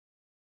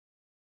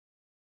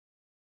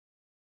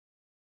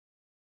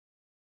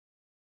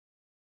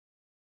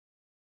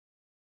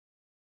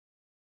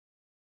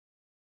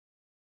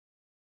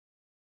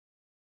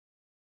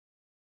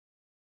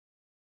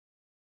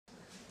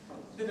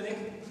dit ben ik.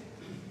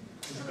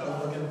 Dus ik kan me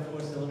ook even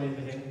voorstellen mee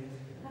te beginnen.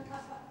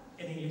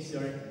 In English,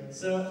 sorry.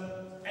 So,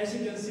 as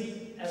you can see,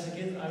 as a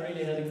kid I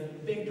really had a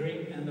big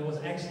dream, and that was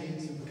actually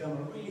to become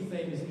a really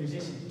famous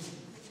musician.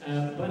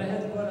 But I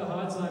had quite a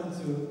hard time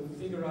to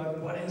figure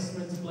out what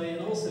instrument to play,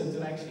 and also to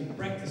actually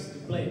practice to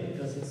play,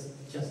 because it's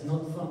just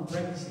not fun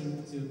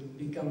practicing to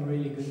become a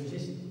really good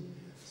musician.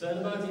 So at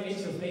about the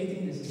age of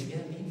 18, this is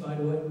again me by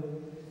the way,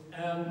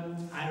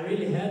 I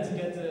really had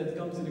to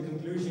come to the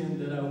conclusion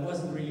that I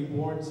wasn't really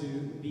born to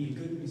be a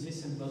good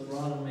musician, but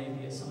rather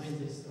maybe a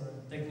scientist or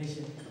a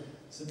technician.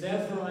 So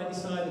therefore I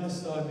decided to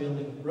start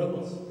building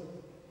robots.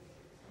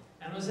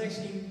 And I was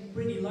actually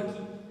pretty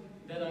lucky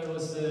that I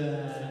was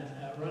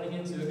running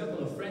into a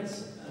couple of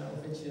friends,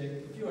 of which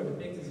a few are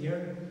depicted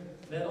here,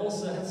 that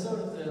also had sort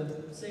of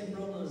the same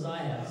problem as I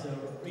had. So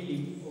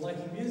really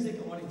liking music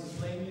and wanting to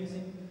play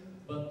music,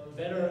 but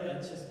better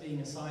at just being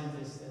a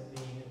scientist and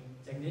being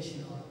a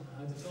technician, or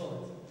how to call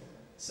it.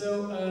 So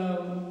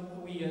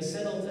we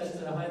settled at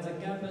the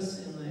high-tech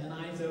campus in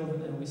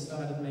Eindhoven, and we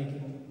started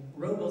making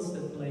robots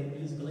that play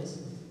musical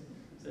instruments.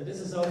 So this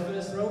is our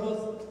first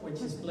robot,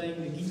 which is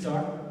playing the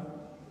guitar.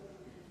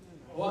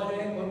 What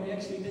we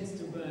actually did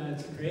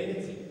to create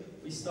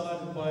it, we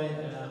started by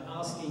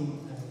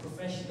asking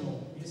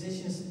professional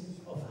musicians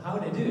of how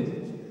they do it.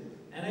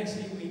 And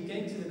actually we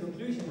came to the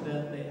conclusion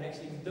that they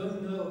actually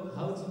don't know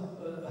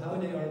how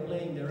they are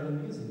playing their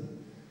own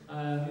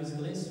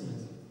musical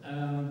instruments.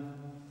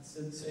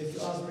 So if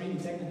you ask really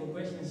technical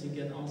questions, you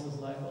get answers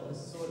like, well,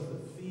 it's sort of a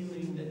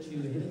feeling that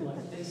you hit it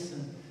like this.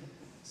 And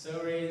so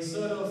we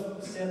sort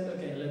of said,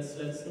 okay,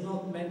 let's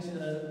not mention,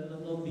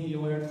 not be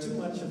aware too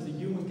much of the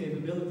human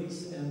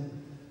capabilities, and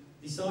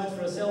decide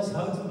for ourselves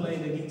how to play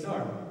the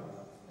guitar.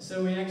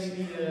 So we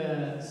actually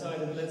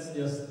decided, let's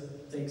just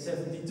take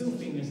 72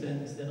 fingers then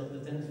instead of the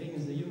 10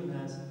 fingers the human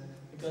has,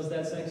 because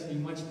that's actually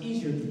much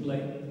easier to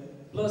play.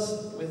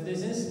 Plus, with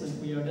this instrument,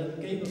 we are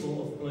then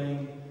capable of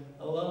playing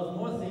a lot of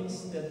more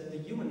things that the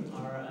humans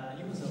are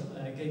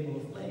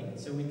capable of playing.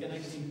 So we can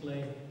actually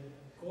play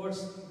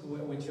chords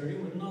which are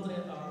humans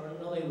are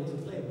not able to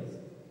play with.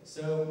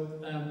 So,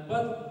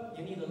 but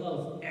you need a lot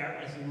of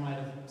air, as you might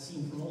have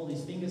seen from all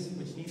these fingers,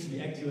 which need to be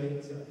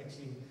actuated. So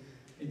actually,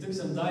 it took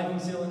some diving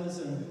cylinders,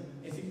 and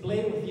if you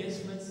play with the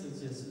instruments,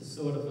 it's just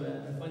sort of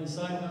a funny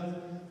side note.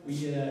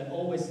 We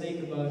always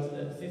take about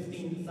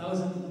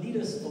 15,000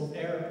 liters of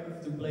air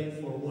to play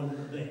for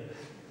one day.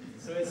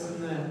 So it's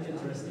an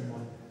interesting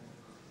one.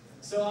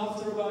 So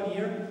after about a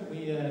year,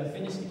 we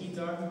finished the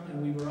guitar,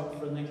 and we were up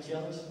for the next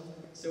challenge.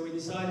 So we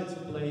decided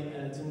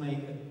to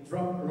make a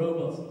drum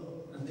robot,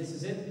 and this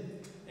is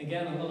it.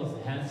 Again, a lot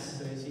of hands,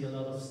 so you see a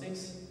lot of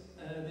sticks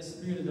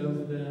distributed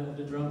over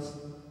the drums.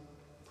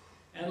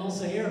 And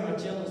also here, our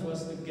challenge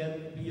was to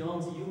get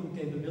beyond the human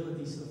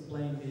capabilities of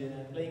playing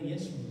the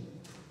instrument.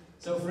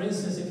 So for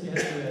instance, if you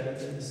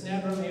have the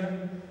snare drum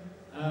here,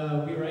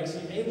 we were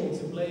actually able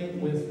to play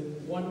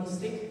with one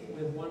stick,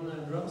 with one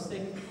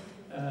drumstick,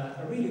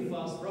 a really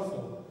fast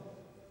ruffle.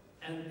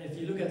 And if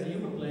you look at the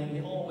human playing,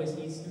 he always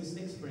needs 2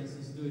 sticks, for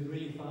instance, to do it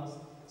really fast.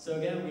 So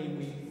again,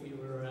 we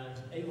were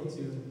able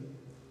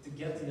to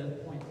get to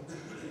that point.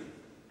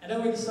 And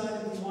then we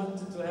decided we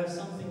wanted to have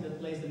something that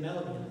plays the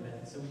melody in the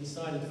band. So we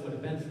decided for the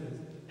pan flute,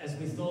 as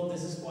we thought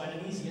this is quite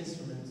an easy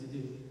instrument to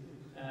do,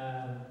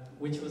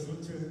 which was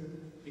not true,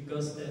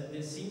 because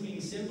this seemingly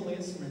simple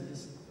instrument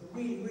is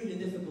really, really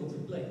difficult to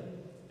play.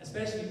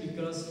 Especially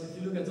because if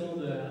you look at all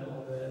the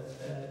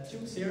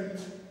tubes here,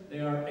 they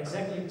are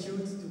exactly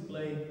tuned to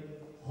play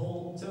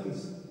whole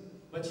tones.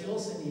 But you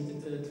also need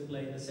to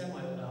play the semi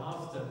or the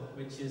half tone,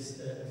 which is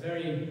a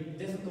very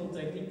difficult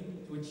technique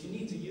which you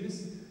need to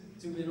use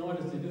in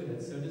order to do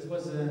that. So this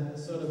was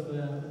sort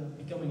of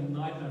becoming a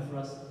nightmare for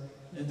us.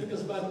 And it took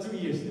us about 2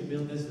 years to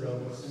build this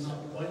robot, so not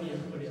 1 year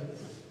for the other.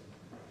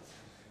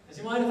 As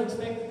you might have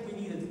expected, we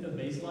needed a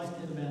bass line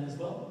in the band as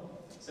well.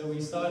 So we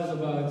started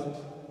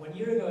about 1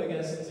 year ago, I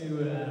guess, to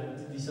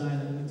design,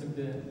 and we took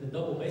the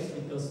double bass,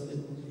 because the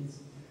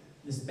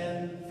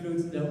pan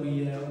flute that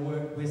we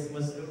worked with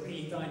was a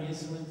really tiny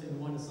instrument, and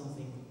we wanted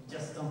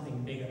just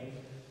something bigger,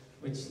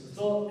 which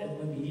thought it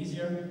would be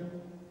easier.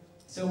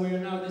 So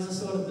this is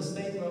sort of the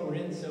state where we're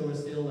in, so we're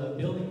still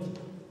building,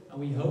 and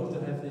we hope to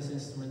have this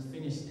instrument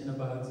finished in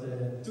about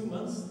 2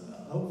 months,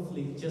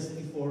 hopefully just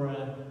before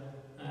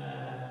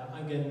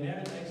I'm getting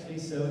married actually,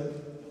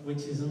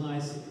 which is a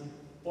nice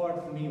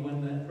part for me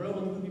when the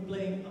robot will be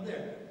playing up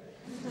there.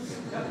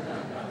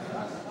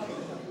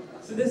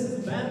 So this is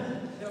the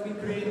band that we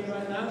created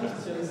right now,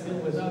 so it's still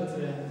without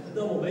the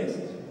double bass.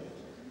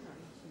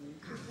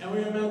 And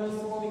we are now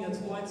performing at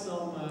quite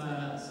some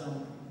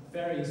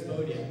various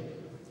podia.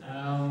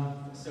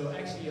 So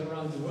actually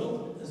around the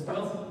world as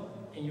well,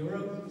 in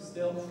Europe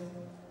still.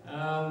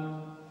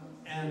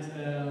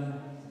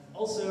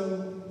 Also,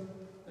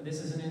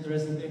 this is an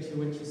interesting picture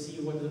which you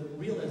see what the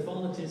real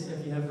advantage is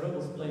if you have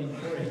robots playing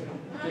for you.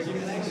 Because you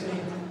can actually,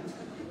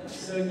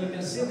 so you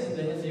can sit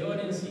in the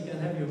audience, you can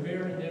have your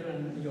beer in there,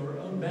 and your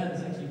own band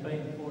is actually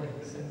playing for you.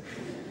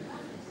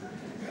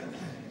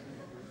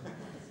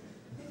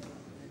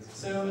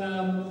 So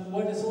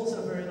what is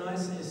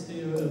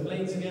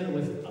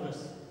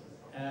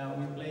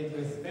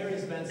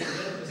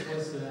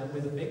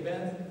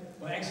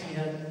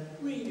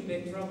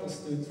big troubles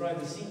to try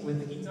to sync with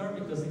the guitar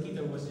because the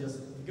guitar was just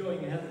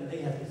going ahead and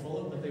they had to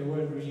follow, but they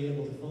weren't really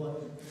able to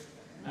follow.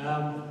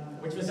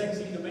 Which was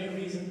actually the main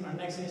reason our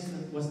next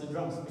instrument was the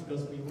drums,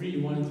 because we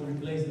really wanted to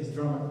replace this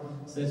drummer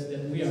such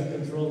that we are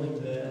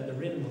controlling the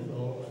rhythm of the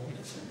whole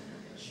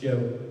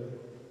show.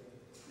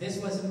 This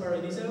was in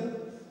Paradiso,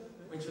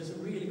 which was a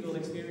really cool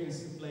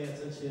experience to play at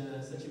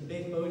such a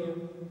big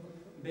podium,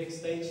 big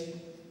stage.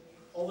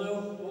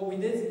 Although what we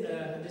did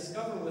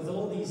discover with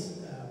all these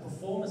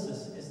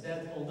performances is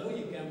that although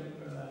you can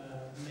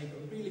make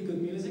really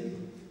good music,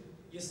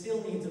 you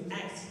still need to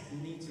act. You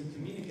need to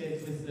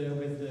communicate with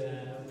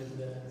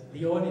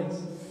the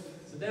audience.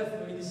 So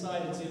therefore we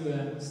decided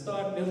to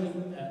start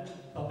building a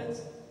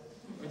puppet,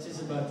 which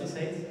is about this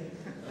height.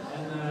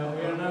 And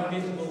we are now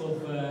capable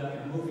of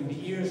moving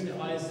the ears, the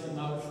eyes, the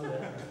mouth,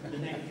 the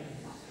neck,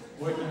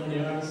 working on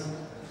the arms.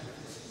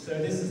 So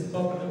this is the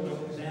puppet that will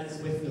dance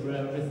with the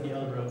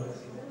other robots.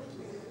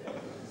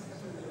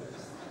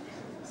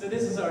 So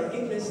this is our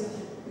gig list.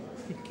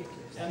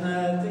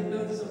 And take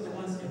notice of the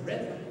ones in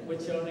red,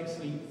 which are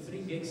actually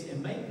 3 gigs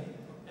in May.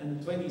 And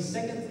the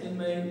 22nd in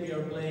May, we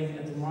are playing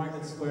at the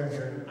Market Square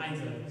here in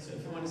Eindhoven. So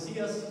if you want to see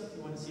us, if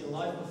you want to see a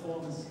live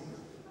performance,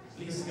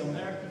 please come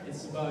there.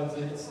 It's about,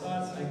 it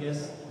starts, I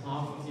guess,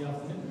 half of the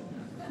afternoon.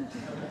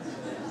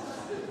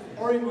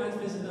 Or you might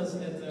visit us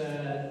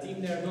at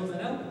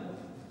teamthere.nl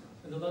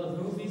with a lot of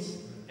movies.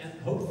 And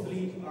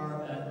hopefully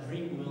our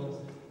dream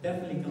will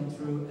definitely come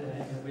true,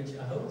 in which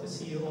I hope to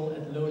see you all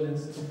at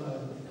Lowlands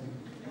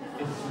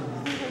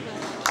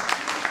 2015.